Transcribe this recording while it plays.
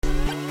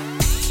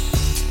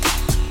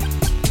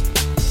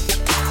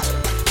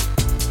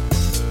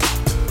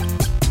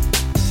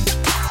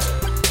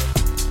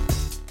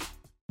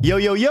Yo,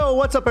 yo, yo,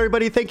 what's up,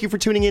 everybody? Thank you for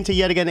tuning in to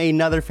yet again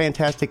another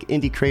fantastic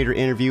indie creator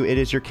interview. It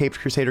is your Capes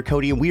Crusader,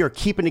 Cody, and we are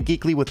keeping it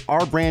geekly with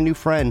our brand new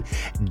friend,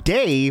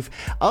 Dave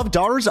of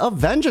Daughters of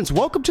Vengeance.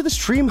 Welcome to the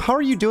stream. How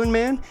are you doing,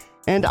 man?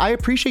 And I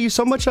appreciate you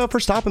so much for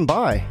stopping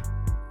by.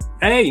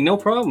 Hey, no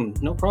problem.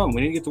 No problem.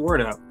 We need to get the word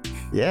out.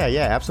 Yeah,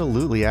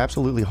 absolutely.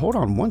 Hold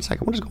on one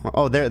second. What is going on?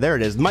 Oh, there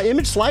it is. My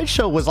image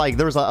slideshow was like,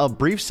 there was a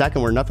brief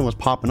second where nothing was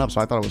popping up,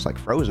 so I thought it was like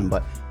frozen,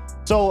 but...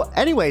 So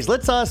anyways,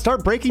 let's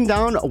start breaking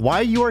down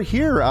why you are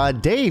here.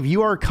 Dave,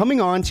 you are coming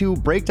on to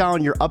break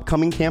down your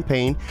upcoming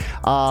campaign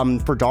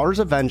for Daughters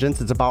of Vengeance.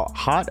 It's about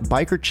hot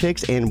biker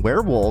chicks and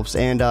werewolves.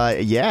 And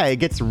yeah, it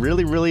gets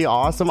really, really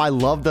awesome. I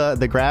love the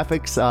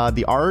graphics,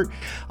 the art,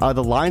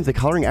 the lines, the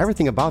coloring,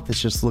 everything about this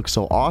just looks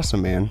so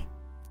awesome, man.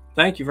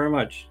 Thank you very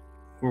much.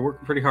 We're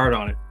working pretty hard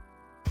on it.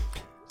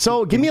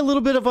 So give me a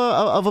little bit of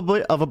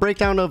a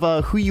breakdown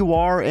of who you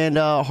are and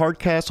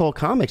Hardcastle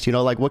Comics. You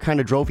know, like what kind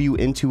of drove you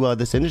into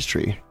this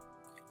industry?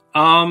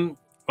 Well,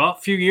 a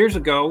few years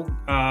ago,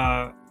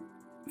 a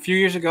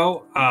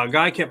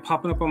guy kept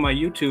popping up on my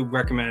YouTube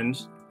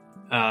recommends.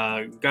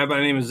 A guy by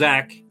the name of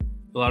Zach,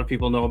 a lot of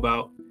people know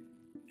about,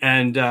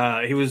 and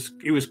he was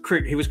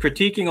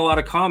critiquing a lot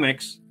of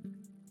comics.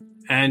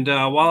 And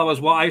while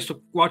I used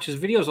to watch his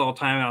videos all the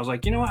time, I was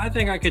like, you know what? I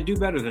think I could do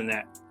better than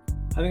that.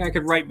 I think I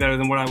could write better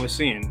than what I was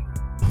seeing.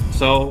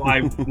 So I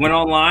went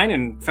online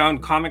and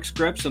found comic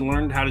scripts and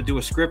learned how to do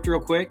a script real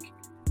quick.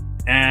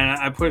 And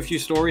I put a few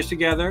stories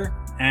together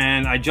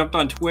and I jumped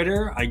on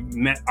Twitter. I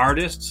met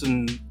artists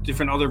and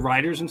different other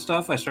writers and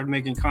stuff. I started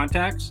making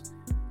contacts.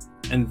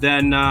 And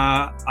then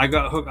I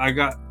got hooked.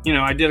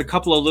 I did a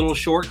couple of little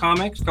short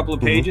comics, a couple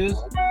of pages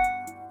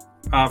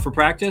for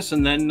practice.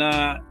 And then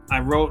I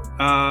wrote,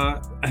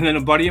 and then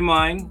a buddy of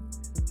mine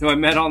who I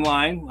met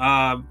online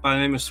by the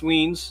name of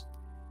Sweens,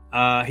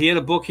 he had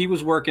a book he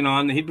was working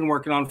on that he'd been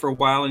working on for a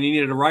while and he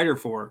needed a writer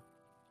for.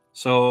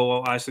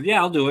 So I said,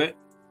 yeah, I'll do it.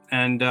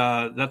 And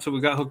that's what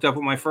we got hooked up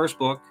with my first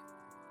book.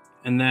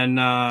 And then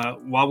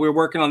while we were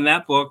working on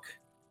that book,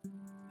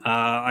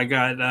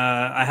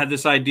 I had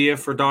this idea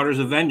for Daughters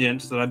of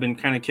Vengeance that I've been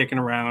kind of kicking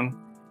around.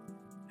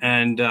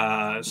 And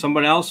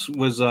someone else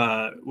was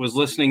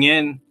listening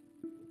in,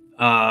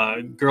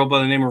 a girl by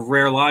the name of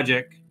Rare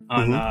Logic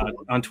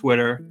on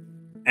Twitter.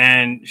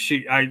 And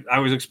I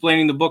was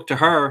explaining the book to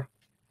her.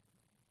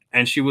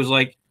 And she was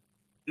like,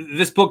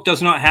 this book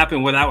does not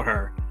happen without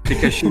her,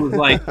 because she was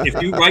like,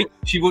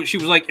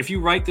 if you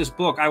write this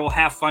book, I will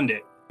half fund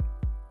it.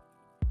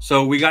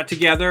 So we got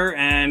together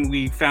and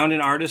we found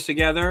an artist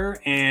together,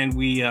 and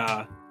we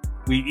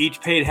each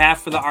paid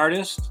half for the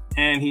artist,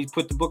 and he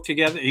put the book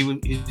together.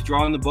 He's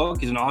drawing the book.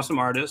 He's an awesome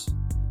artist.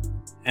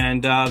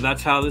 And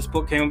that's how this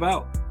book came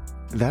about.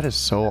 That is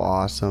so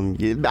awesome.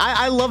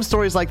 I love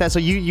stories like that. So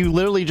you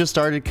literally just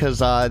started because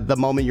the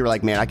moment you were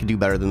like, man, I could do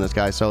better than this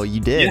guy. So you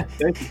did. Yeah,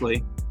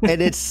 basically.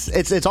 And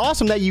it's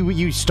awesome that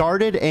you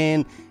started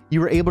and you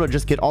were able to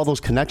just get all those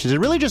connections. It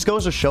really just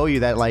goes to show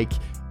you that like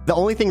the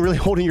only thing really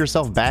holding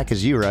yourself back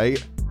is you,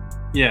 right?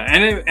 Yeah,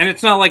 and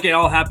it's not like it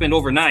all happened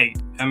overnight.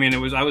 I mean,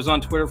 I was on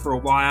Twitter for a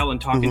while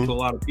and talking to a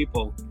lot of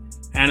people,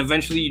 and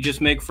eventually you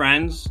just make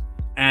friends.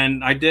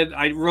 And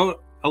I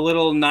wrote a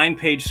little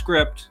 9-page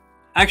script.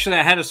 Actually,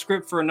 I had a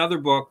script for another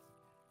book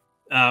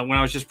when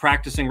I was just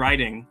practicing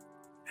writing,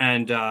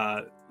 and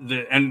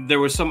there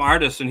was some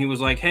artist, and he was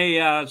like,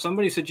 "Hey,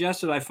 somebody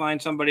suggested I find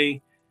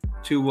somebody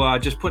to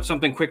just put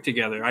something quick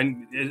together.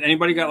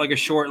 Anybody got like a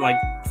short, like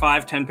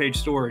 5-10 page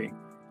story?"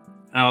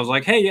 And I was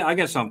like, "Hey, yeah, I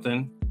got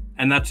something."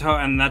 And that's how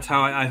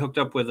I hooked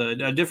up with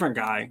a different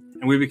guy,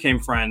 and we became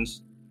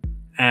friends.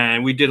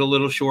 And we did a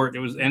little short. It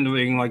was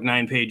ending like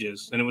 9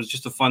 pages, and it was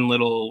just a fun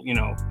little,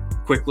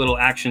 quick little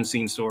action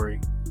scene story.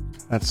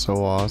 That's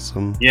so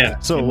awesome. Yeah.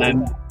 So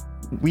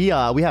we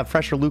have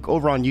Fresher Luke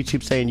over on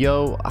YouTube saying,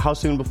 yo, how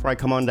soon before I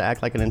come on to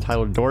act like an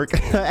entitled dork?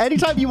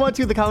 Anytime you want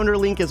to. The calendar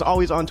link is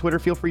always on Twitter.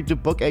 Feel free to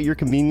book at your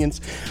convenience.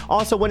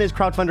 Also, when is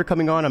Crowdfunder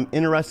coming on? I'm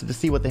interested to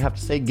see what they have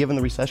to say given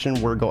the recession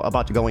we're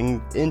about to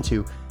going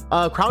into.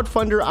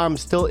 Crowdfunder, I'm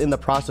still in the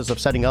process of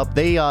setting up.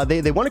 They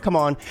want to come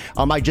on.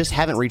 I just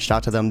haven't reached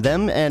out to them.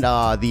 Them and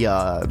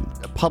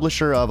the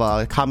publisher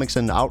of Comics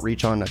and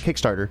Outreach on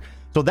Kickstarter.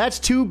 So that's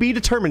to be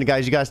determined,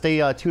 guys. You guys stay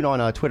tuned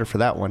on Twitter for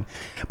that one.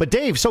 But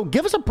Dave, so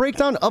give us a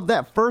breakdown of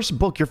that first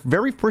book, your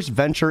very first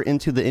venture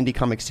into the indie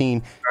comic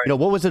scene. Right.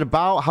 What was it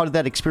about? How did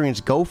that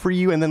experience go for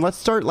you? And then let's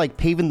start like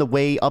paving the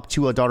way up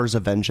to Daughters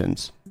of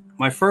Vengeance.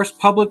 My first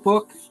published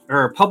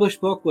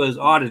book was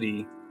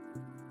Oddity.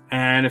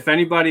 And if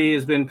anybody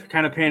has been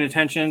kind of paying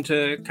attention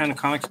to kind of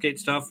Comicsgate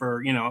stuff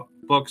or,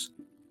 books,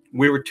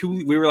 we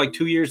were like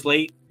 2 years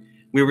late.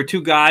 We were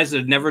two guys that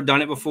had never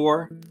done it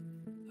before.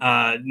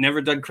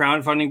 Never done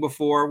crowdfunding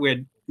before. We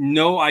had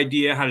no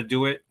idea how to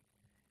do it.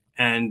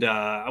 And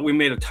we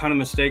made a ton of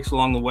mistakes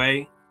along the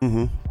way.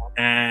 Mm-hmm.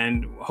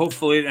 And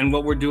hopefully, and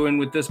what we're doing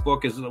with this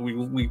book is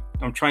that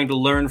I'm trying to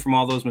learn from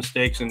all those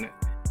mistakes and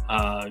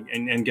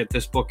get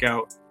this book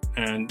out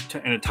and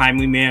in a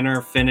timely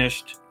manner,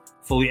 finished,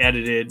 fully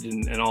edited,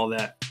 and all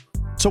that.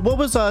 So what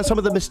was some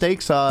of the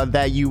mistakes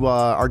that you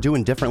are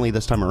doing differently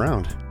this time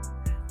around?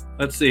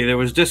 Let's see. There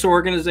was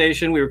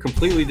disorganization. We were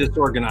completely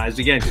disorganized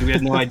again because we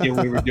had no idea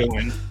what we were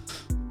doing.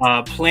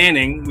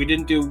 Planning. We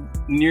didn't do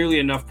nearly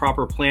enough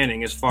proper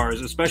planning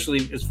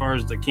especially as far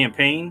as the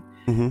campaign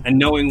and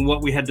knowing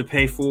what we had to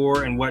pay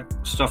for and what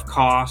stuff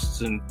costs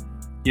and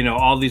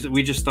all these.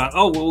 We just thought,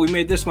 oh well, we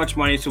made this much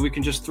money, so we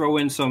can just throw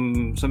in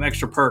some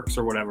extra perks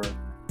or whatever.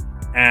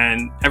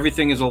 And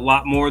everything is a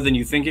lot more than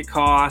you think it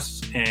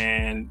costs,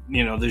 and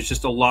there's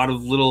just a lot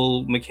of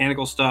little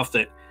mechanical stuff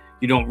that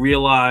you don't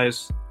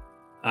realize,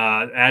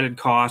 added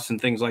costs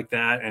and things like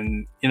that.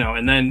 And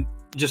and then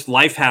just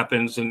life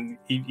happens, and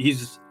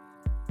he's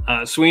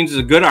Sweens is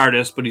a good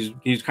artist, but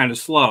he's kind of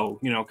slow,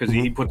 because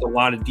he puts a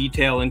lot of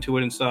detail into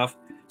it and stuff.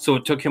 So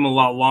it took him a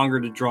lot longer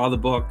to draw the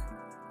book,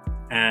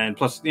 and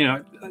plus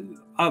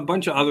a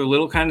bunch of other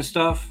little kind of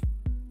stuff,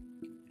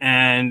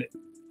 and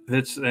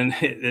that's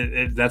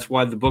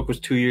why the book was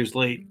 2 years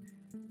late.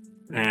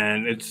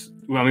 And I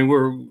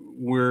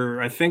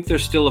think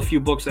there's still a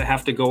few books that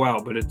have to go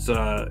out, but it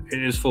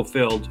is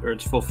fulfilled, or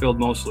it's fulfilled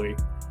mostly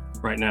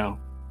right now.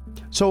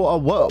 So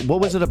what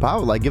was it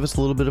about? Like, give us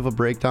a little bit of a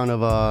breakdown of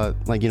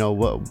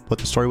what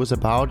the story was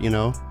about.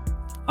 Oh,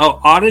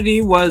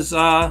 Oddity was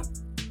I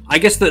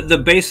guess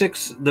the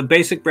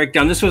basic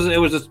breakdown. It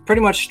was a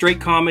pretty much straight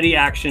comedy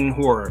action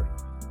horror.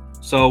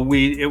 So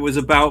it was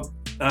about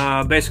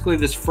basically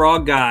this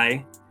frog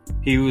guy.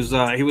 He was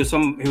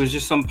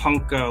just some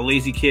punk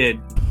lazy kid,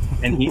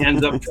 and he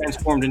ends up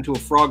transformed into a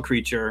frog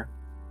creature.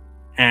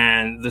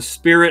 And the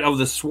spirit of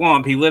the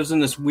swamp, he lives in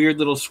this weird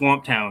little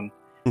swamp town.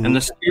 And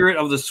the spirit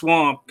of the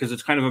swamp, because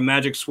it's kind of a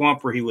magic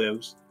swamp where he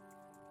lives,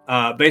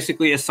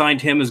 basically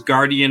assigned him as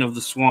guardian of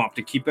the swamp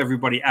to keep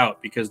everybody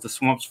out, because the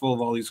swamp's full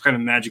of all these kind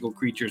of magical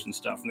creatures and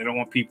stuff, and they don't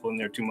want people in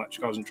there too much,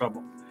 causing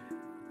trouble.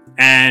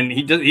 And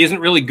he isn't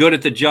really good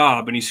at the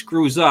job, and he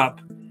screws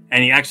up,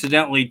 and he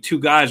accidentally, 2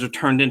 guys are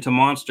turned into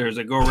monsters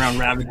that go around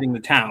ravaging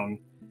the town.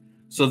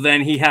 So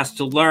then he has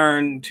to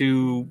learn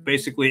to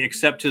basically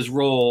accept his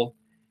role,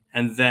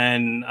 and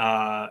then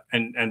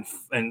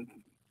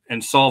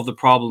and solve the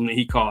problem that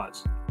he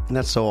caused.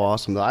 That's so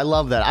awesome, though. I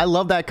love that. I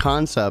love that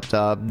concept.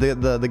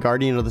 The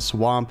guardian of the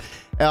swamp,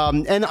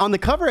 and on the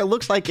cover it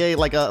looks like a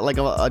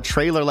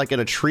trailer, like in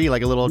a tree,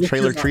 like a little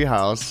trailer tree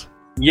house.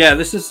 Yeah,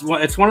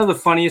 it's one of the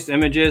funniest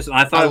images.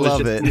 I thought it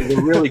was just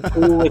the really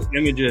coolest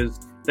images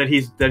that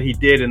he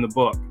did in the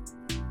book.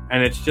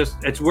 And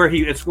it's where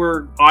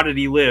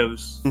Oddity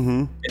lives.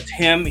 It's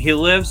him. He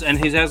lives, and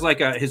he has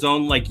his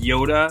own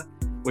Yoda,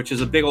 which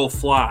is a big old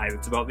fly.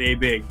 It's about the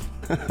big,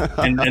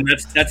 and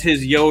that's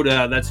his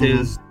Yoda. That's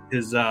his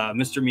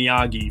Mr.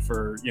 Miyagi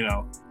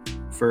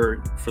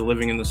for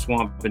living in the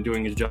swamp and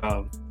doing his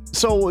job.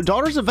 So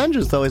Daughters of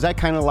Vengeance, though, is that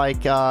kind of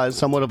like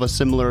somewhat of a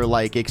similar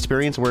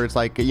experience where it's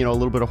a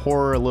little bit of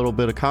horror, a little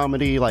bit of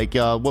comedy? What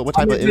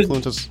type of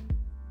influences?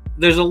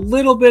 There's a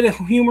little bit of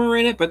humor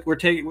in it, but we're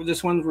taking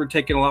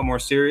a lot more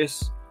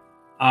serious.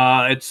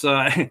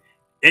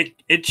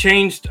 It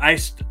changed. I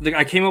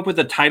came up with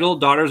the title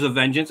Daughters of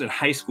Vengeance in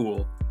high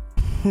school.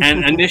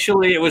 And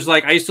initially it was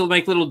I used to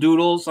make little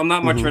doodles. I'm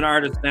not much of an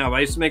artist now, but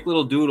I used to make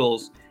little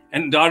doodles.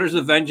 And Daughters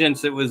of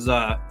Vengeance, it was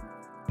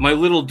my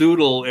little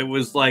doodle. It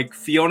was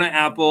Fiona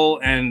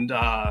Apple and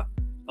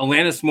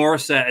Alanis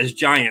Morissette as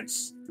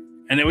giants.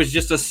 And it was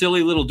just a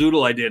silly little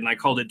doodle I did, and I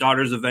called it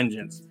Daughters of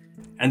Vengeance.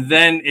 And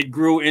then it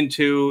grew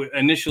into,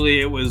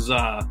 initially it was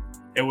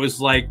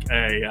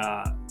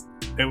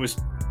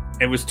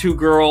 2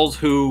 girls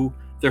who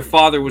their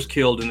father was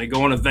killed, and they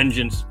go on a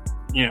vengeance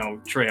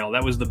trail.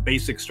 That was the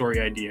basic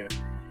story idea.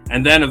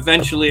 And then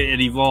eventually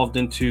it evolved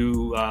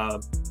into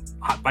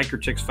hot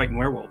biker chicks fighting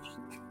werewolves.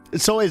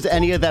 So is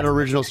any of that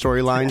original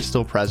storyline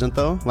still present,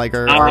 though? Are they?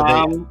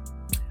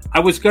 I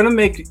was gonna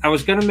make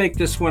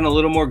this one a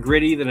little more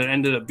gritty than it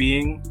ended up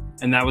being,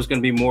 and that was gonna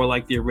be more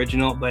like the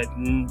original. But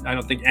I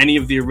don't think any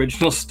of the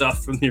original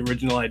stuff from the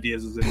original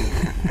ideas is in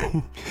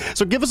it.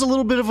 So give us a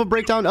little bit of a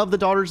breakdown of the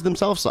daughters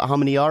themselves. So how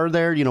many are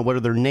there? What are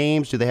their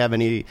names? Do they have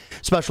any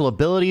special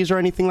abilities or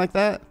anything like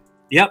that?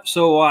 Yep.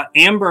 So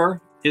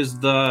Amber is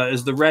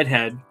the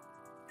redhead,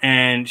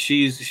 and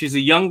she's a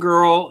young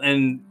girl,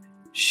 and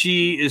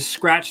she is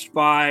scratched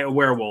by a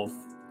werewolf.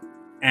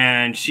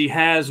 And she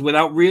has,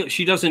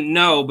 she doesn't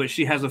know, but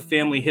she has a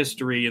family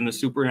history in the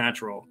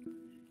supernatural,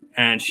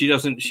 and she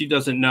doesn't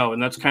know.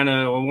 And that's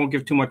I won't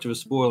give too much of a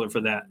spoiler for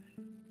that,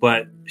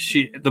 but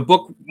the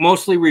book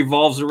mostly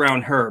revolves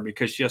around her,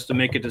 because she has to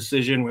make a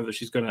decision whether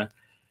she's gonna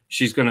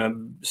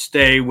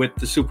stay with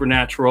the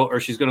supernatural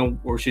or she's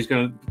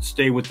gonna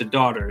stay with the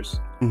daughters.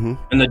 And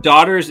the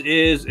daughters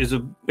is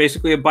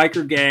basically a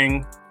biker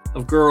gang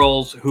of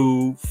girls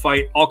who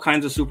fight all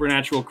kinds of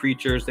supernatural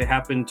creatures. They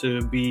happen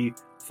to be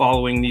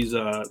following these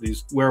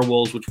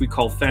werewolves, which we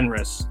call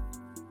Fenris,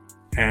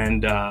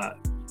 and the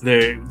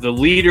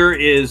leader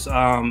is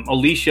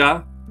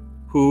Alicia,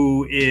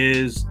 who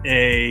is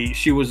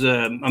she was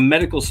a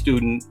medical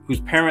student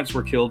whose parents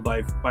were killed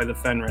by the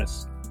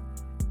Fenris,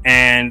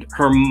 and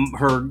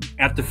her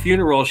at the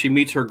funeral she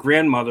meets her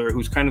grandmother,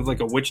 who's kind of like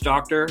a witch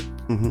doctor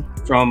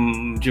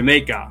from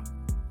Jamaica.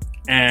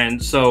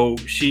 And so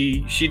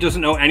she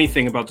doesn't know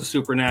anything about the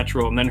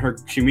supernatural, and then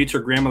she meets her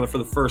grandmother for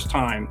the first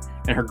time,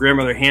 and her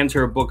grandmother hands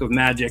her a book of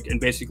magic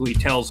and basically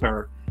tells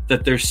her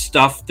that there's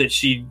stuff that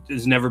she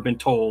has never been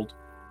told.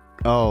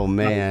 Oh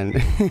man.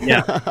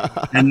 Yeah.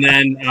 And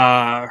then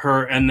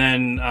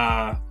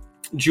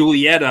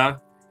Julieta,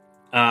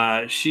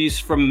 she's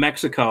from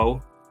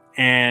Mexico,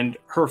 and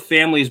her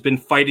family's been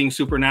fighting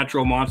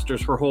supernatural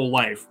monsters her whole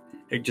life.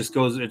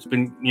 It's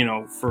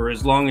been, for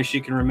as long as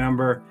she can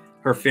remember,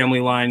 her family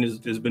line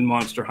has been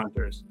monster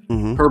hunters.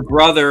 Her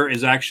brother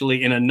is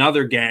actually in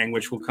another gang,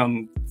 which we'll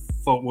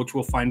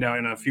find out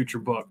in a future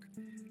book.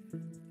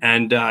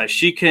 And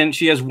she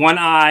has one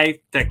eye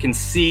that can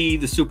see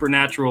the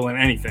supernatural in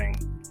anything.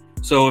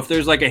 So if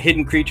there's like a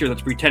hidden creature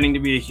that's pretending to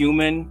be a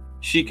human,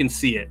 she can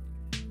see it.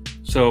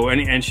 So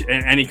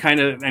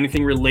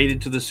anything related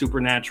to the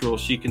supernatural,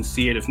 she can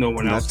see it if no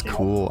one else can. That's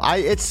cool.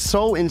 It's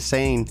so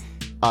insane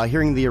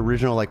hearing the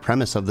original like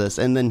premise of this,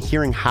 and then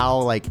hearing how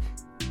like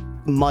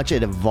much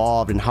it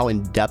evolved and how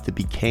in depth it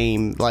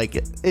became. Like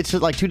it's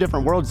like two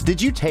different worlds.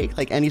 Did you take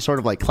like any sort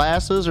of like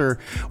classes or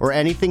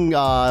anything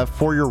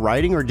for your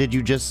writing, or did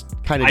you just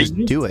kind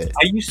of do it?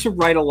 I used to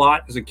write a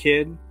lot as a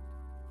kid,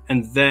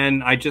 and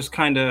then I just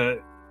I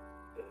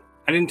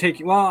didn't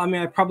take. Well, I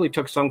mean, I probably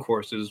took some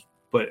courses,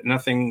 but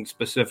nothing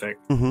specific.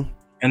 And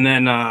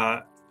then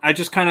I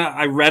just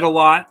I read a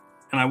lot,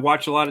 and I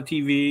watched a lot of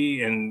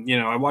TV, and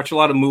I watch a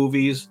lot of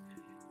movies,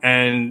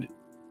 and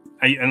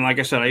like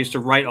I said, I used to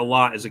write a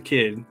lot as a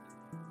kid,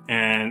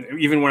 and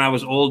even when I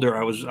was older,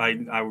 I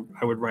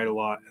would write a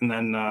lot. And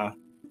then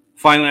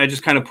finally, I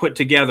just kind of put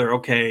together,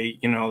 the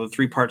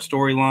 3-part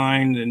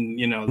storyline, and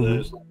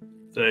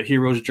the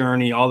hero's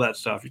journey, all that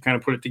stuff. You kind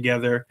of put it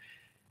together,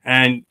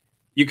 and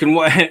you can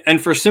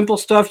and for simple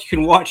stuff, you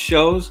can watch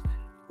shows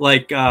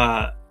like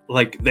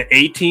the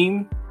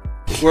A-Team,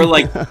 where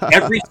like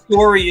every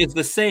story is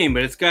the same,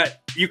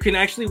 but you can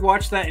actually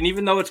watch that, and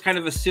even though it's kind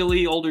of a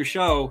silly older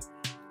show,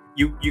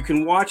 you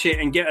can watch it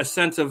and get a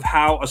sense of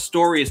how a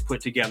story is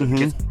put together,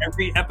 because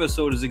every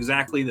episode is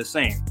exactly the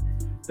same.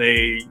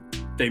 They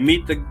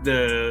meet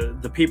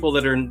the people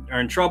that are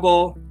in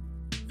trouble.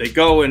 They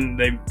go and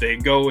they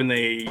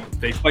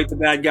fight the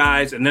bad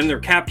guys, and then they're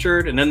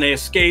captured, and then they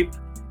escape,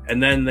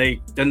 and then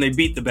they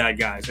beat the bad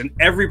guys. And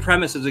every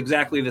premise is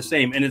exactly the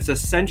same, and it's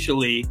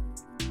essentially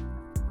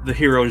the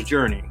hero's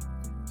journey.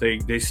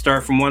 They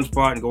start from one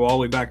spot and go all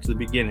the way back to the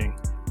beginning.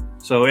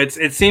 So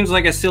it seems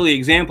like a silly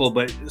example,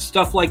 but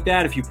stuff like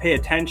that, if you pay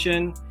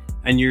attention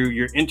and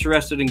you're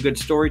interested in good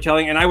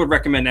storytelling, and I would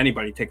recommend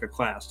anybody take a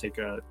class,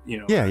 creative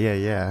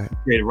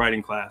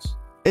writing class.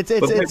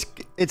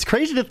 It's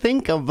crazy to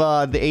think of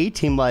the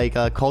A-Team like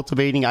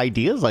cultivating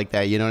ideas like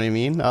that. You know what I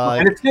mean?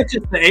 And it's not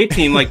just the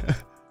A-Team. Like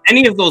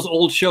any of those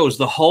old shows,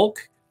 The Hulk,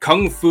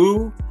 Kung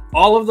Fu,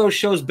 all of those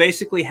shows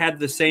basically had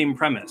the same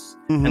premise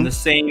and the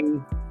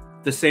same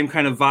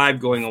kind of vibe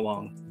going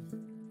along.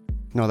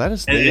 No,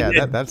 that's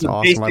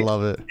awesome. Basic, I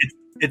love it.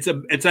 It's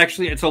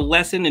a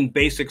lesson in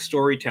basic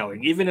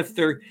storytelling. Even if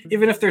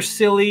they're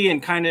silly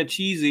and kind of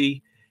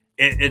cheesy,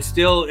 it's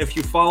still, if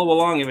you follow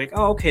along, you're like,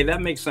 oh, okay,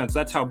 that makes sense.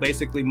 That's how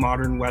basically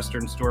modern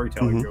Western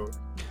storytelling goes.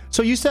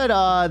 So you said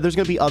there's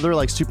going to be other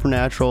like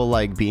supernatural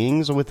like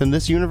beings within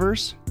this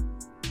universe?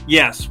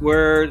 Yes,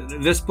 where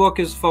this book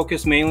is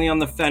focused mainly on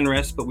the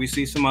Fenris, but we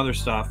see some other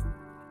stuff.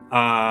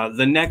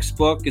 The next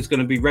book is going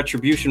to be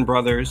Retribution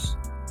Brothers.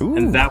 Ooh.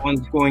 And that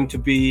one's going to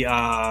be,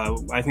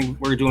 I think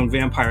we're doing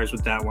vampires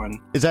with that one.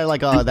 Is that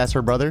like, that's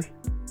her brother?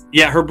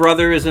 Yeah, her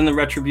brother is in the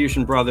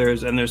Retribution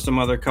Brothers, and there's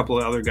couple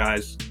of other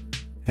guys.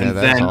 Yeah, and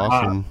that's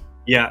awesome.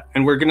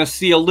 And we're going to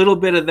see a little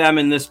bit of them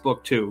in this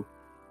book too.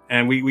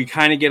 And we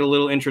kind of get a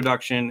little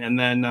introduction. And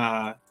then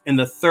in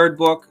the third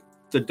book,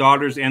 the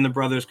daughters and the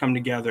brothers come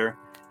together,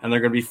 and they're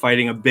going to be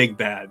fighting a big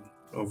bad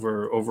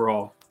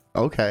overall.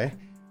 Okay.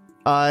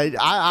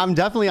 I'm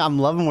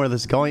loving where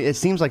this is going. It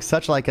seems like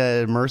such like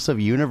a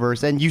immersive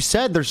universe, and you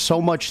said there's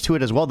so much to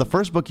it as well. The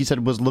first book you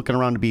said was looking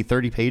around to be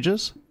 30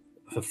 pages.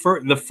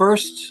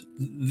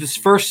 This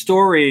first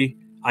story,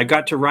 I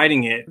got to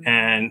writing it,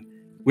 and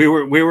we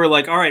were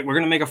like, all right, we're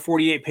gonna make a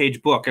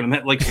 48-page book, and I'm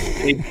at like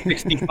page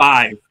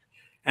 65,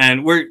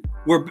 and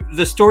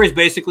the story's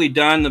basically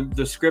done.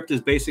 The script is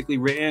basically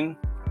written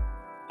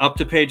up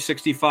to page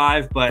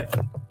 65, but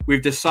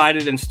we've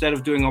decided instead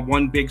of doing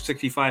one big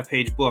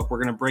 65-page book, we're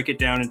going to break it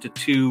down into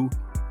two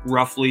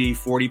roughly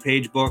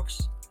 40-page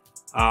books.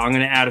 I'm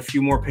going to add a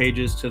few more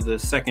pages to the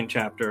second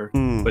chapter.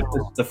 But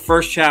the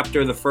first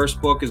chapter, the first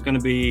book, is going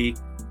to be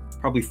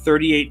probably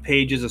 38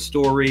 pages of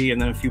story,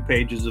 and then a few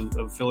pages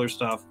of filler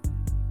stuff,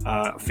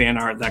 fan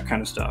art, that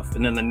kind of stuff.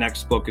 And then the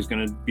next book is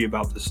going to be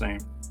about the same.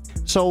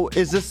 So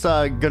is this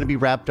going to be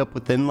wrapped up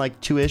within like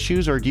 2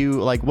 issues, or do you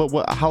like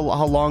how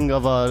long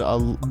of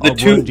a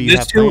run do you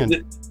have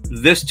planned?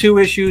 This 2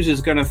 issues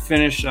is going to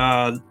finish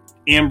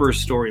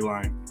Amber's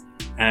storyline,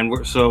 and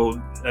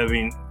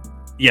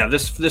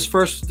this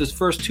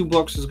first 2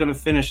 books is going to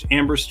finish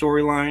Amber's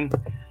storyline,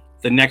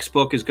 The next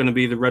book is going to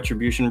be the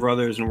Retribution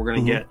Brothers, and we're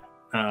going to get.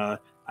 I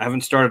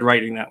haven't started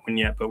writing that one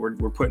yet, but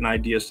we're putting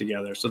ideas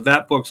together. So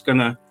that book's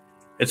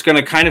it's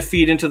gonna kind of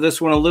feed into this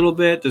one a little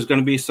bit. There's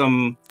going to be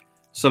some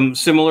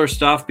similar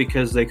stuff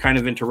because they kind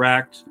of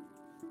interact,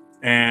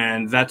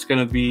 and that's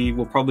going to be.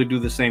 We'll probably do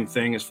the same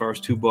thing as far as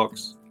 2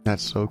 books.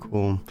 That's so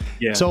cool.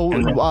 Yeah. So,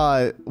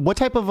 what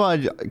type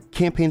of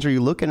campaigns are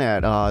you looking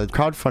at?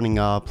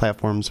 Crowdfunding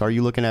platforms are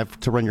you looking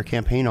at to run your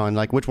campaign on?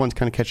 Like, which one's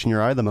kind of catching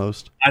your eye the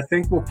most? I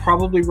think we'll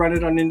probably run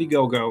it on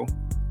Indiegogo,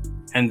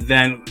 and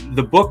then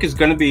the book is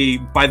going to be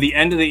by the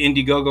end of the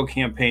Indiegogo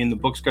campaign. The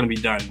book's going to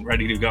be done,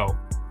 ready to go,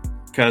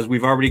 because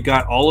we've already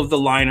got all of the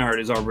line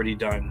art is already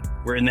done.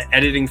 We're in the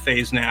editing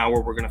phase now,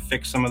 where we're going to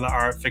fix some of the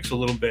art, fix a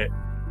little bit.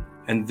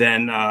 And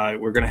then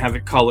we're going to have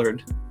it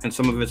colored, and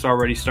some of it's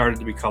already started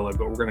to be colored,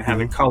 but we're going to have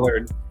it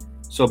colored.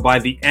 So by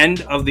the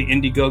end of the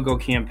Indiegogo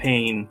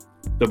campaign,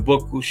 the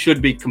book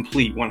should be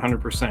complete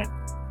 100%,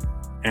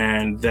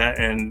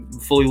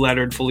 and fully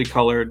lettered, fully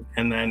colored.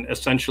 And then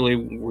essentially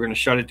we're going to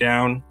shut it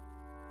down,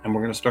 and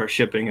we're going to start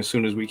shipping as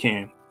soon as we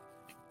can,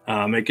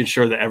 making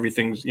sure that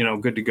everything's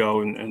good to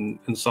go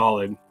and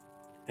solid.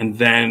 And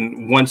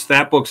then once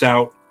that book's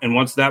out and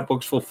once that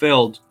book's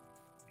fulfilled,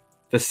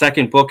 the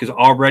second book is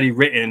already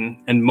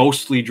written and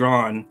mostly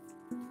drawn,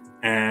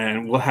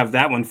 and we'll have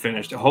that one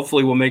finished.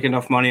 Hopefully we'll make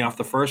enough money off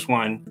the first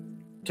one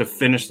to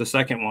finish the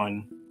second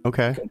one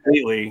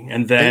completely.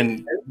 And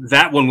then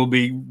that one will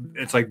be,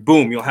 it's like,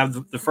 boom, you'll have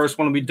the first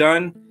one will be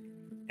done.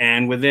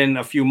 And within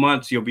a few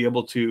months, you'll be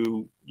able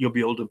to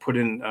put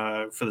in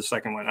for the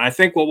second one. And I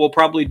think what we'll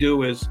probably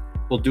do is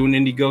we'll do an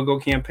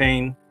Indiegogo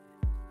campaign.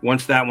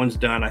 Once that one's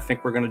done, I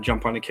think we're going to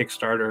jump on a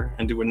Kickstarter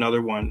and do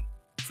another one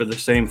for the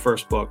same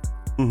first book.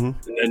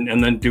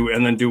 And then do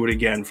it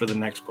again for the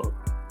next book.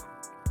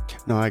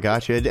 No, I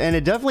got you. And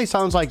it definitely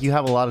sounds like you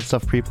have a lot of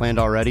stuff pre-planned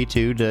already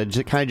too,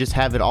 to kind of just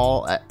have it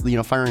all,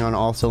 firing on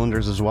all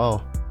cylinders as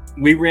well.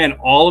 We ran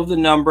all of the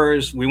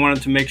numbers. We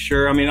wanted to make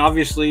sure. I mean,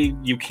 obviously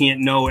you can't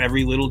know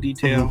every little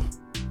detail,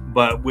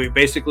 but we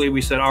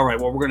said, all right,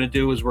 what we're going to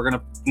do is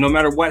no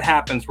matter what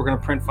happens, we're going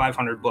to print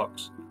 500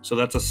 books. So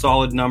that's a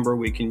solid number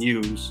we can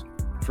use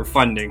for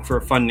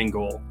a funding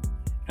goal.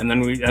 And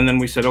then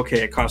we said,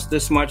 okay, it costs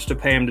this much to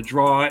pay him to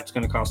draw it. It's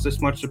going to cost this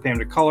much to pay him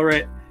to color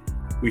it.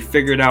 We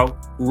figured out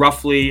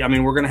roughly, I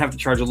mean, we're going to have to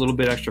charge a little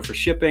bit extra for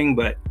shipping,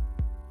 but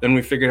then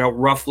we figured out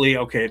roughly,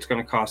 okay, it's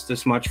going to cost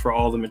this much for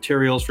all the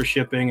materials for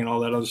shipping and all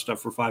that other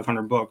stuff for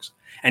 500 books.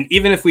 And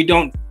even if we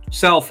don't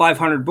sell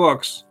 500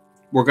 books,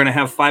 we're going to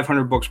have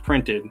 500 books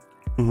printed.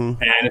 And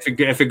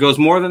if it goes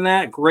more than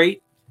that,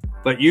 great.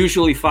 But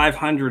usually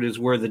 500 is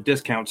where the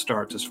discount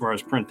starts as far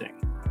as printing.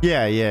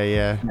 Yeah.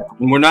 And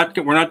we're not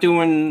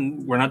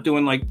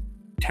doing like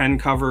 10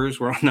 covers.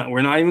 We're not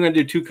even going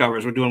to do 2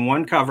 covers. We're doing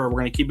 1 cover. We're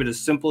going to keep it as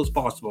simple as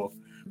possible.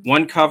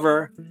 1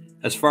 cover.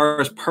 As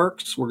far as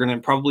perks, we're going to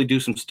probably do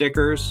some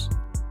stickers.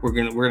 We're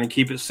going to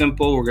keep it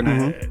simple. We're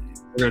going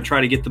to try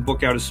to get the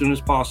book out as soon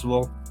as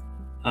possible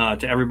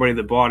to everybody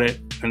that bought it.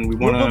 And we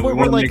want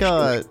to make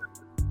sure.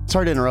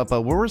 Sorry to interrupt,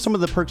 but what were some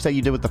of the perks that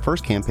you did with the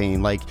first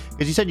campaign? Like,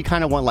 because you said you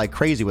kind of went like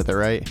crazy with it,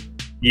 right?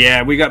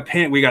 Yeah, we got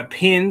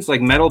pins,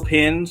 like metal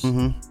pins,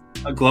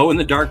 glow in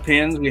the dark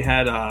pins. We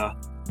had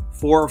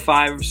 4 or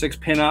 5 or 6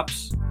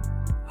 pinups.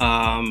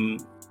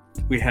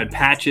 We had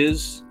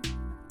patches.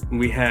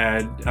 We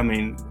had,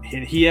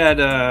 he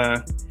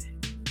had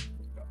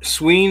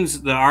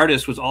Sweens, the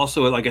artist, was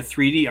also like a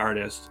 3D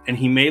artist, and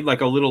he made like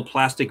a little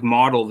plastic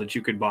model that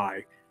you could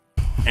buy,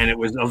 and it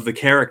was of the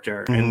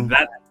character, and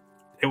that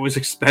it was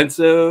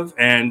expensive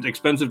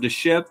to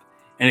ship.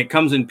 And it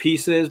comes in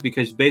pieces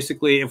because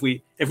basically if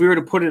we were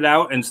to put it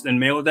out and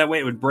mail it that way,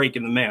 it would break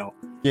in the mail.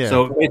 Yeah.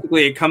 So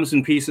basically it comes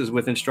in pieces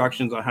with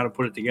instructions on how to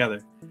put it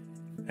together.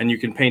 And you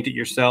can paint it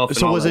yourself.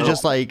 So was it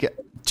just like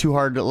too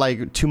hard,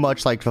 like too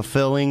much, like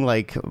fulfilling,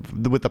 like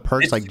with the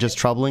perks, like just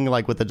troubling,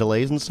 like with the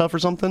delays and stuff or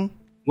something?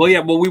 Well,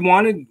 yeah. Well, we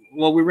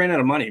ran out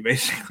of money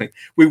basically.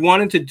 We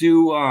wanted to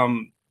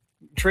do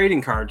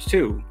trading cards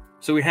too.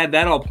 So we had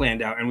that all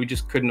planned out and we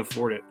just couldn't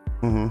afford it.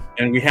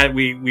 And we said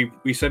we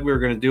were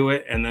going to do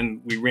it, and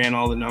then we ran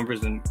all the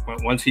numbers, and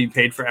once he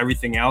paid for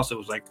everything else, it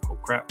was like, oh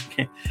crap,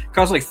 it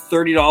cost like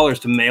 $30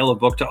 to mail a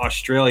book to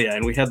Australia,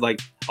 and we had like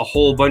a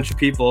whole bunch of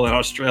people in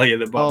Australia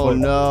that bought books.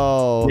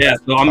 No. Yeah,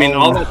 so I mean,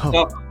 all that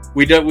stuff,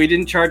 we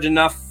didn't charge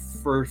enough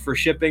for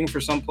shipping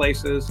for some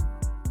places,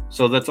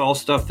 so that's all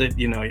stuff that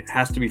it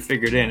has to be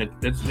figured in.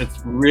 It's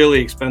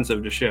really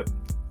expensive to ship.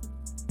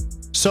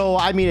 So,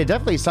 I mean, it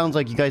definitely sounds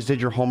like you guys did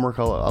your homework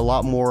a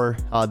lot more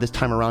this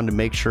time around to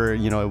make sure,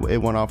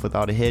 it went off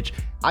without a hitch.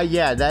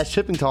 Yeah, that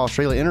shipping to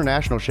Australia,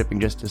 international shipping,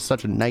 just is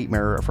such a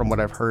nightmare from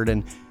what I've heard.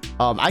 And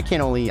I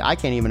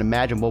can't even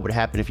imagine what would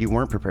happen if you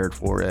weren't prepared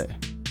for it.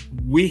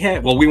 We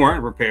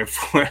weren't prepared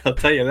for it. I'll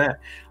tell you that.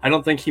 I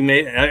don't think he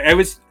made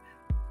it.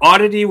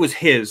 Oddity was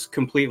his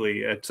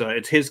completely.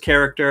 It's his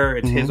character.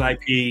 It's his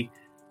IP.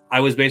 I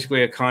was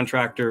basically a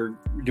contractor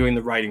doing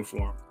the writing for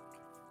him.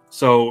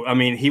 So, I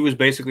mean, he was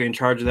basically in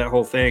charge of that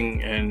whole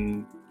thing,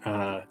 and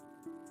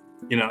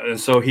and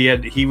so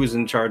he was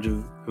in charge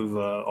of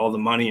all the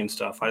money and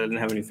stuff. I didn't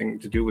have anything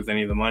to do with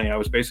any of the money. I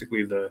was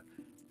basically the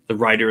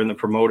writer and the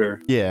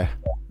promoter. Yeah.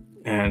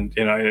 And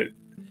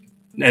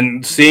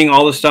and seeing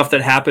all the stuff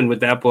that happened with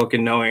that book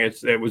and knowing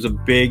it was a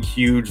big,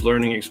 huge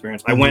learning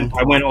experience. Mm-hmm.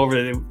 I went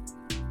over.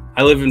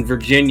 I live in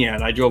Virginia,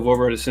 and I drove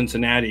over to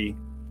Cincinnati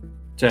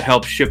to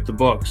help ship the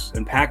books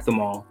and pack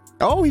them all.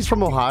 Oh, he's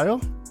from Ohio?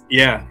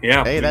 Yeah.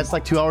 Hey, that's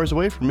like 2 hours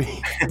away from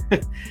me.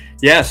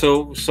 Yeah,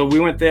 so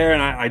we went there,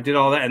 and I did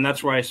all that, and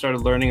that's where I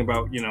started learning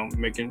about,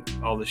 making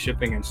all the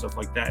shipping and stuff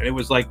like that. And it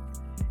was like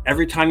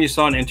every time you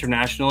saw an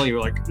international, you were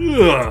like,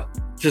 ugh,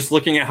 just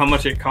looking at how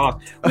much it cost.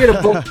 We had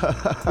a book.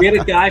 We had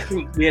a guy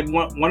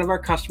one of our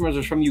customers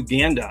was from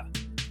Uganda,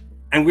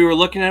 and we were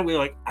looking at it. We were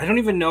like, I don't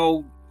even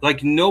know.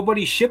 Like,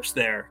 nobody ships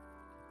there.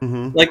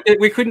 Mm-hmm. Like,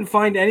 we couldn't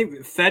find any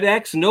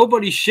FedEx.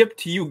 Nobody shipped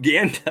to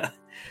Uganda.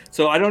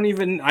 So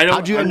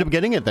how'd you end up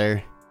getting it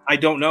there? I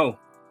don't know.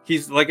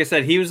 He's, like I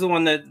said, he was the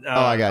one that.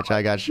 I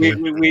got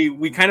you.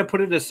 We kind of put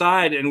it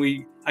aside,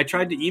 and I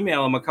tried to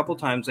email him a couple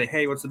times, say,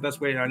 hey, what's the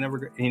best way?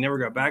 He never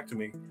got back to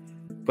me.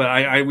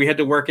 But we had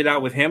to work it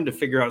out with him to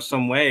figure out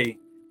some way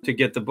to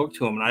get the book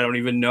to him, and I don't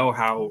even know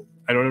how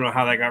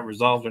that got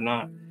resolved or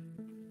not.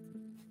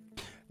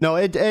 No,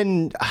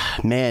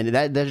 man,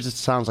 that just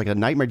sounds like a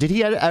nightmare. Did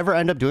he ever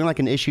end up doing like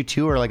an issue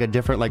 2 or like a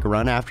different like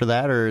run after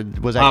that, or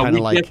was that kind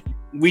of like?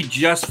 We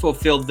just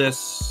fulfilled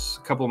this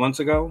a couple of months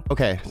ago.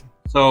 Okay.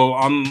 So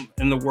I'm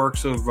in the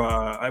works of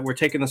we're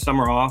taking the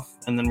summer off,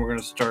 and then we're going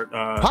to start.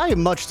 Probably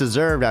much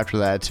deserved after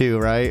that too,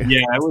 right?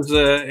 Yeah,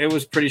 it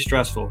was pretty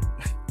stressful.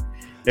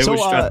 It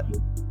was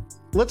stressful.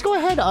 Let's go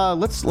ahead.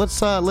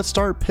 Let's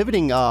start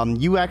pivoting.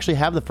 You actually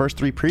have the first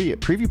 3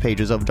 preview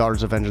pages of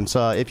Daughters of Vengeance.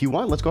 If you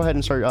want, let's go ahead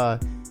and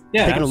start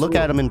taking a look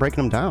at them and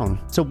breaking them down.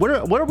 So what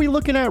are we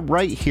looking at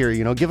right here?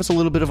 Give us a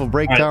little bit of a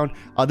breakdown.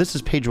 Right. This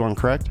is page 1,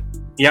 correct?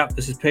 Yeah,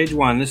 this is page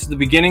 1. This is the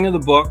beginning of the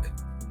book,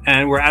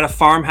 and we're at a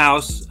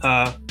farmhouse.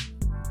 My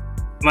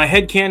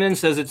headcanon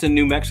says it's in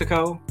New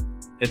Mexico.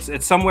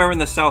 It's somewhere in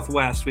the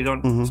Southwest. We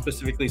don't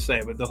specifically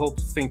say, but the whole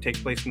thing takes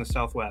place in the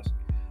Southwest.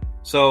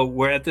 So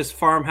we're at this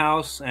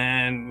farmhouse,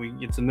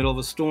 and it's the middle of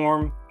a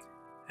storm,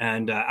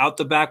 and out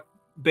the back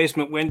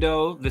basement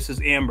window, this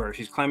is Amber.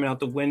 She's climbing out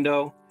the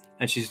window,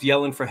 and she's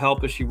yelling for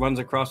help as she runs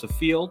across a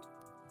field.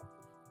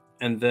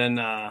 And then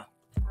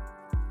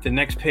the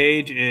next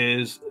page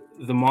is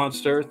the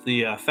monster,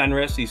 the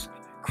Fenris. He's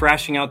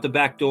crashing out the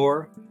back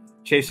door,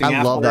 chasing after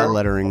her. I love that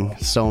lettering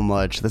so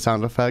much. The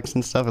sound effects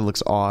and stuff, it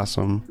looks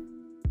awesome.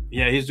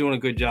 Yeah, he's doing a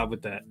good job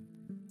with that.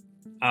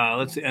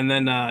 Let's see. And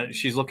then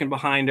she's looking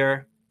behind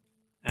her,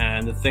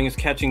 and the thing is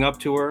catching up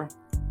to her.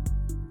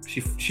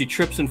 She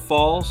trips and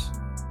falls,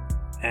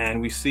 and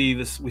we see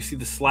the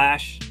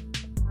slash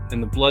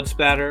and the blood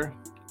spatter.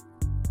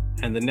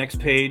 And the next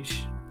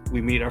page,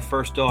 we meet our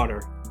first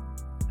daughter,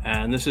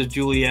 and this is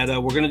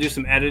Julieta. We're gonna do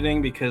some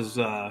editing because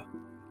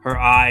her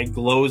eye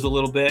glows a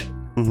little bit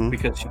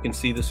because she can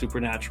see the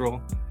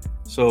supernatural.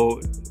 So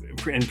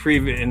in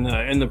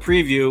the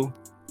preview,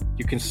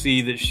 you can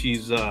see that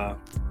she's let's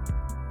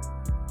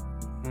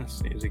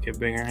see, does it get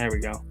bigger? Here we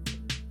go.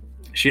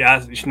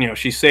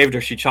 She saved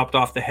her. She chopped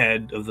off the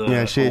head of the.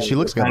 Yeah, she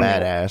looks like a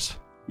badass.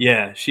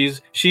 Yeah,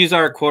 she's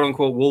our quote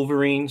unquote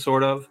Wolverine,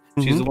 sort of.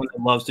 She's the one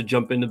that loves to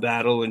jump into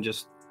battle and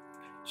just.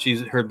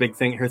 She's her big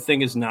thing. Her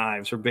thing is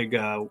knives. Her big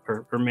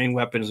her main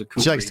weapon is a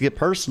kukri. She likes to get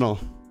personal.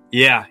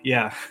 Yeah.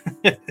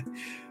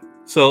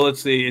 So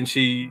let's see, and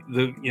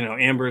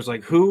Amber's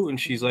like, who? And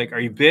she's like, are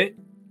you bit?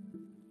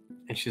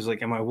 And she's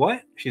like, am I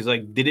what? She's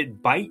like, did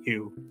it bite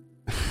you?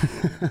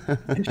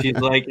 And she's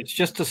like, it's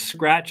just a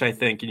scratch, I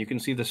think. And you can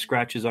see the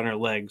scratches on her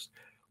legs.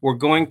 We're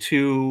going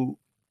to,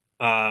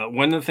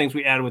 one of the things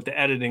we added with the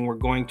editing, we're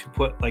going to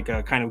put like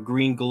a kind of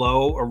green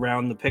glow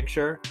around the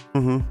picture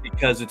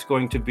because it's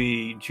going to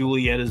be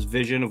Julieta's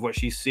vision of what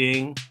she's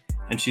seeing.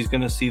 And she's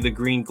going to see the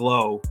green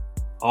glow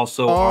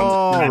also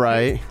on the scratches.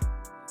 Right.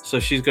 So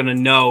she's going to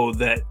know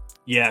that,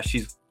 yeah,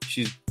 she's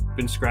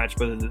been scratched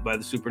by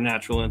the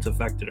supernatural and it's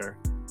affected her.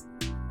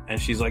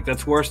 And she's like,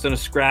 that's worse than a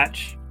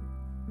scratch.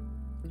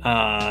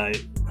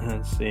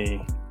 Let's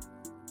see.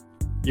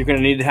 You're going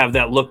to need to have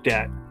that looked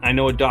at. I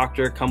know a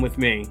doctor. Come with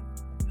me.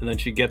 And then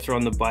she gets her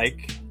on the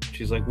bike.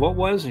 She's like, what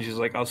was? And she's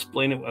like, I'll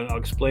explain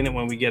it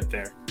when we get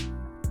there.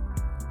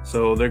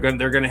 So they're going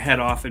to head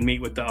off and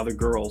meet with the other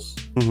girls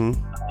in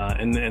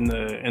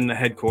the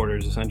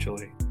headquarters,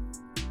 essentially.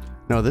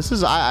 No, this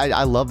is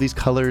I love these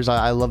colors.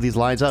 I love these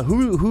lines.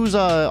 Who's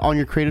on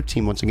your creative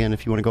team once again?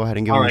 If you want to go ahead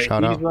and give him a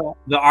shout out.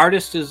 The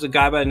artist is a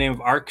guy by the name of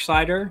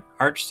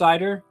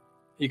Archsider.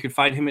 You can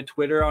find him at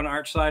Twitter on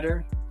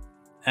Archsider.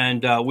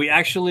 And we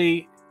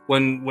actually,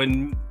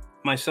 when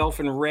myself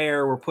and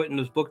Rare were putting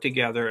this book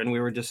together and we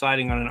were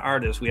deciding on an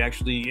artist, we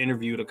actually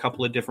interviewed a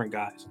couple of different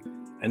guys.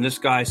 And this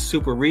guy's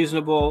super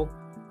reasonable.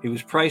 He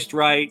was priced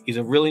right. He's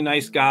a really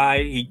nice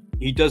guy.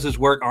 He does his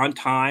work on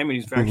time, and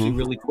he's actually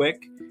really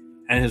quick.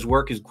 And his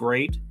work is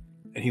great.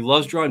 And he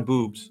loves drawing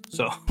boobs.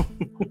 So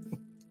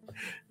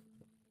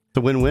it's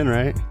a win-win,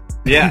 right?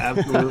 Yeah,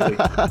 absolutely.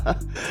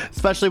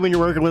 Especially when you're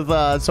working with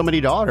so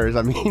many daughters.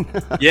 I mean,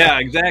 yeah,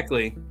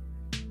 exactly.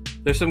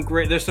 There's some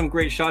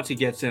great shots he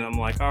gets in. I'm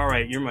like, all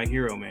right, you're my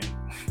hero, man.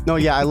 No,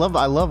 yeah, I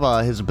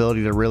love his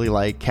ability to really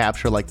like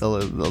capture like the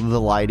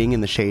lighting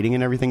and the shading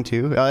and everything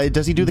too.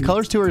 Does he do the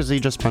colors too, or is he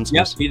just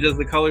pencils? Yep, he does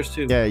the colors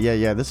too.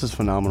 Yeah. This is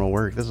phenomenal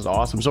work. This is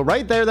awesome. So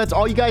right there, that's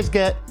all you guys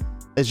get.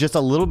 Is just a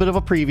little bit of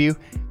a preview.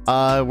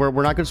 We're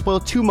not going to spoil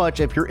too much.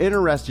 If you're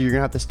interested, you're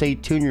gonna have to stay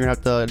tuned. You're gonna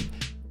have to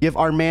give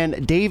our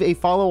man Dave a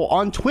follow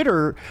on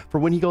Twitter for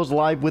when he goes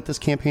live with this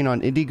campaign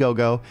on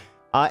Indiegogo.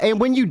 And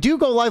when you do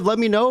go live, let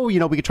me know. We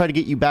could try to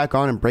get you back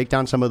on and break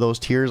down some of those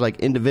tiers like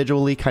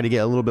individually, kind of get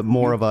a little bit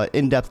more of an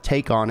in-depth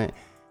take on it.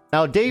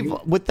 Now, Dave,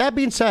 with that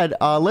being said,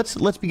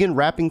 let's begin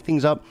wrapping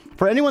things up.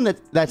 For anyone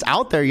that's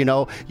out there,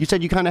 you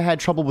said you kind of had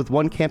trouble with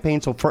one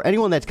campaign. So for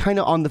anyone that's kind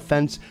of on the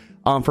fence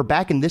for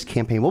back in this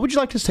campaign, what would you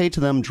like to say to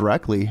them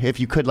directly if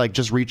you could like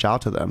just reach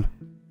out to them?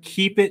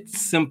 Keep it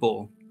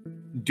simple.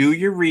 Do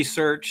your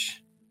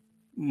research.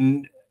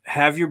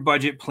 Have your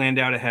budget planned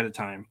out ahead of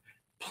time.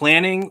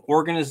 Planning,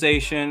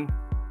 organization,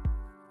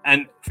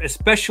 and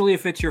especially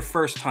if it's your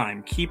first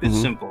time, keep it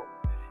simple.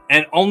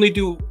 And only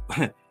do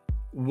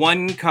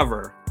one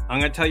cover. I'm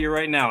going to tell you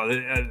right now,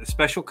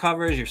 special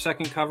covers, your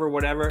second cover,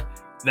 whatever,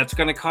 that's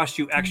going to cost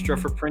you extra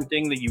for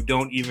printing that you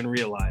don't even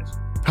realize.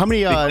 How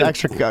many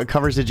extra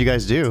covers did you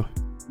guys do?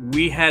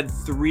 We had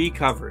 3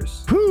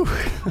 covers. Whew.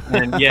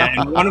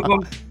 And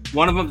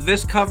one of them,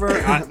 this cover,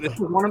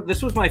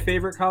 this was my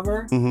favorite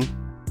cover.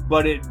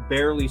 But it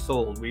barely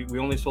sold. We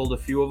only sold a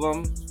few of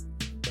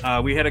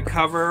them. We had a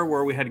cover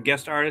where we had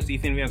guest artist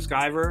Ethan Van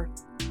Sciver.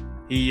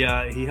 He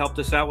helped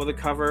us out with a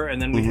cover,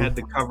 and then we had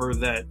the cover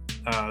that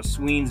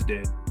Sweens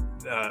did.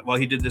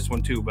 He did this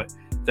one too, but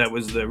that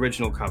was the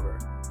original cover.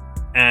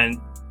 And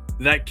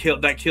that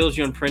kills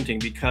you in printing,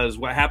 because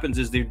what happens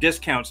is the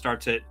discount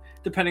starts at,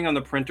 depending on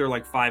the printer,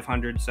 like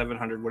 500,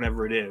 700,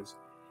 whatever it is.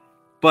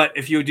 But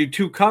if you do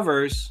 2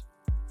 covers,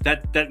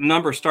 that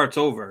number starts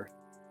over.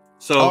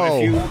 So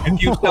if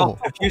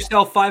you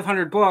sell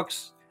 500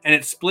 books and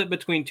it's split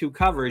between 2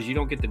 covers, you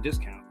don't get the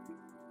discount.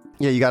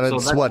 Yeah, you got to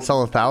sell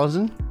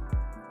 1,000?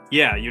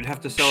 Yeah, you'd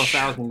have to sell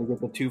 1,000 to get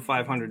the 2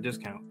 500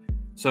 discount.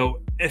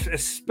 So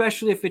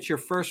especially if it's your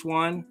first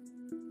one,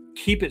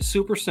 keep it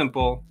super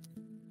simple.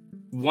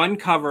 One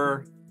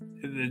cover,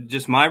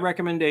 just my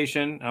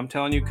recommendation. I'm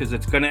telling you, because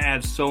it's going to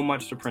add so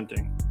much to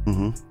printing.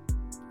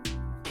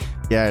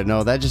 Yeah,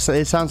 no,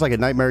 it sounds like a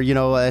nightmare.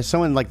 As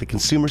someone like the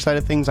consumer side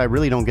of things, I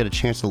really don't get a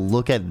chance to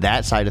look at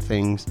that side of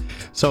things.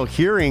 So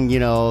hearing,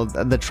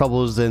 the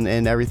troubles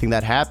and everything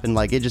that happened,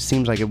 like, it just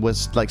seems like it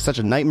was like such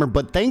a nightmare.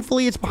 But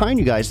thankfully, it's behind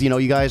you guys.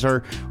 You guys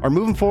are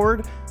moving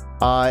forward,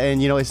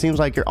 and it seems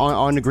like you're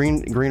on the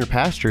greener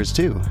pastures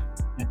too.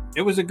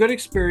 It was a good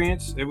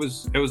experience. It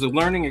was a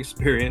learning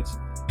experience.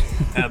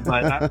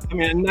 But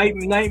a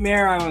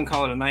nightmare. I wouldn't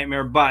call it a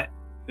nightmare, but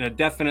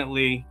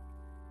definitely.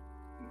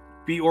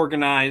 Be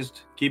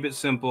organized, keep it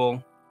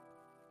simple,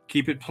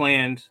 keep it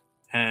planned,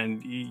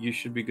 and you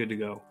should be good to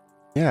go.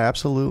 Yeah,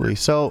 absolutely.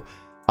 So,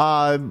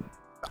 I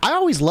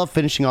always love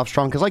finishing off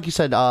strong because, like you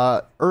said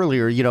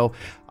earlier,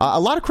 a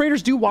lot of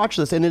creators do watch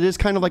this, and it is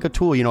kind of like a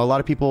tool. A lot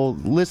of people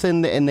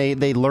listen and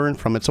they learn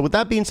from it. So, with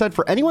that being said,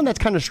 for anyone that's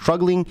kind of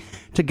struggling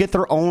to get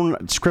their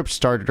own script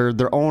started or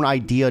their own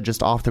idea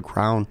just off the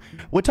ground,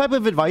 what type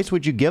of advice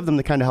would you give them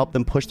to kind of help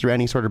them push through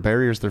any sort of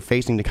barriers they're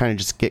facing to kind of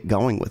just get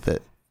going with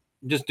it?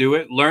 Just do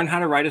it. Learn how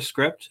to write a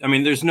script. I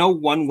mean, there's no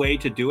one way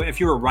to do it.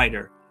 If you're a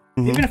writer,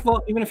 even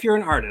if you're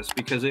an artist,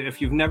 because if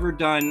you've never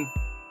done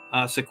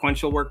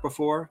sequential work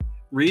before,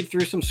 read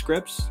through some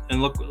scripts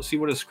and see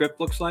what a script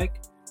looks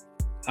like.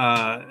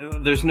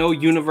 There's no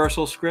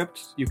universal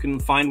script. You can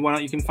find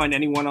one. You can find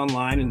anyone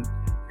online, and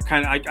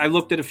I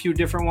looked at a few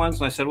different ones,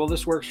 and I said, well,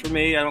 this works for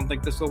me. I don't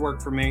think this will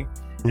work for me.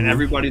 And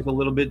everybody's a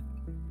little bit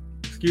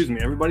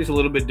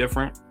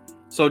different.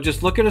 So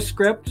just look at a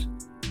script.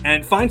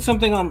 And find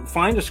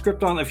a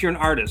script if you're an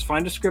artist,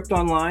 find a script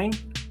online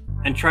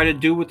and try to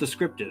do what the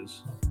script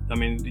is. I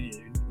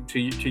mean, to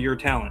your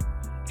talent.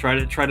 Try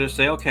to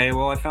say, okay,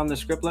 well, I found this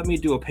script. Let me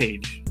do a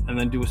page and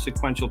then do a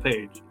sequential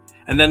page.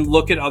 And then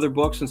look at other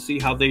books and see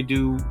how they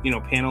do,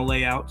 panel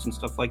layouts and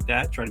stuff like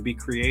that. Try to be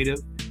creative.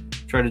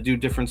 Try to do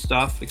different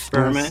stuff.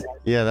 Experiment.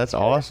 Yeah, that's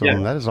awesome. Yeah.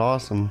 That is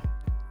awesome.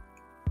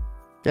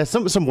 Yeah,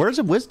 some words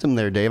of wisdom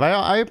there, Dave.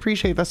 I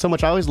appreciate that so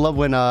much. I always love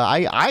when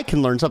I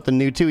can learn something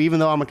new too, even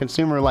though I'm a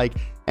consumer. Like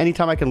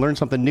anytime I can learn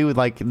something new,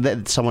 like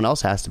that someone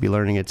else has to be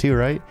learning it too,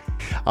 right?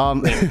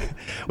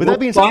 With that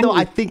being said, though,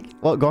 I think.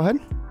 Well, go ahead.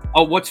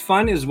 Oh, what's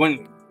fun is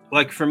when,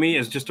 like for me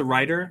as just a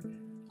writer,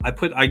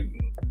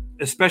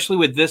 especially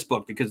with this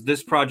book, because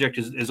this project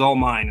is all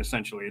mine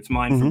essentially. It's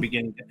mine from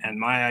beginning to end.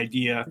 My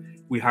idea.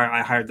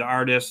 I hired the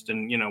artist,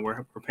 and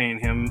we're paying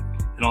him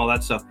and all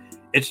that stuff.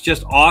 It's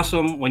just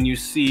awesome when you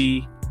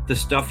see the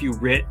stuff you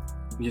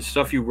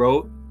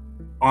wrote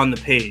on the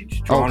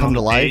page. Come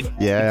to life.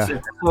 Yeah.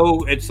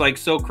 It's like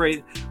so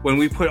crazy. When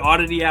we put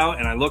Oddity out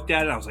and I looked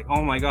at it, I was like,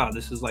 oh my God,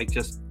 this is like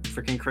just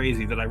freaking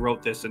crazy that I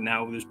wrote this and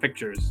now there's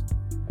pictures.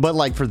 But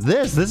like for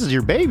this is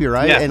your baby,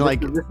 right? Yeah, and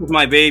like this is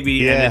my baby,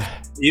 yeah.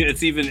 and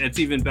it's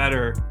even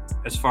better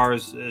as far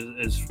as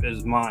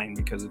mine,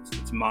 because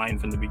it's mine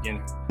from the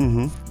beginning.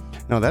 Mm-hmm.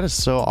 No, that is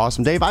so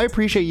awesome, Dave. I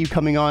appreciate you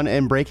coming on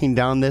and breaking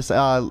down this.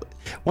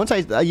 Once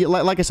like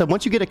I said,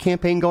 once you get a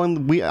campaign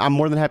going, I'm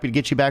more than happy to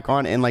get you back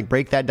on and like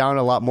break that down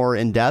a lot more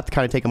in depth,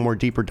 kind of take a more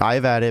deeper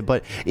dive at it.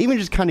 But even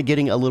just kind of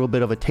getting a little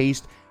bit of a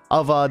taste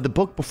of the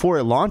book before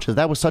it launches,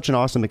 that was such an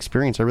awesome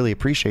experience. I really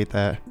appreciate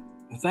that.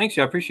 Thanks.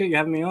 I appreciate you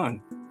having me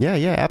on.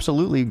 Yeah,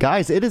 absolutely.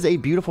 Guys, it is a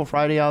beautiful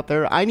Friday out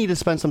there. I need to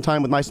spend some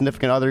time with my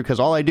significant other because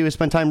all I do is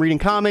spend time reading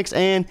comics,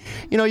 and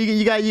you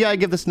got to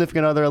give the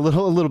significant other a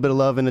little bit of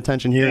love and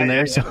attention here and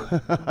there.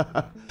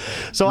 Yeah.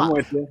 So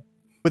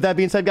with that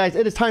being said, guys,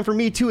 it is time for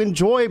me to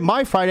enjoy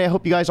my Friday. I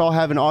hope you guys all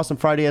have an awesome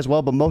Friday as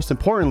well, but most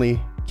importantly,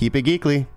 keep it geekly.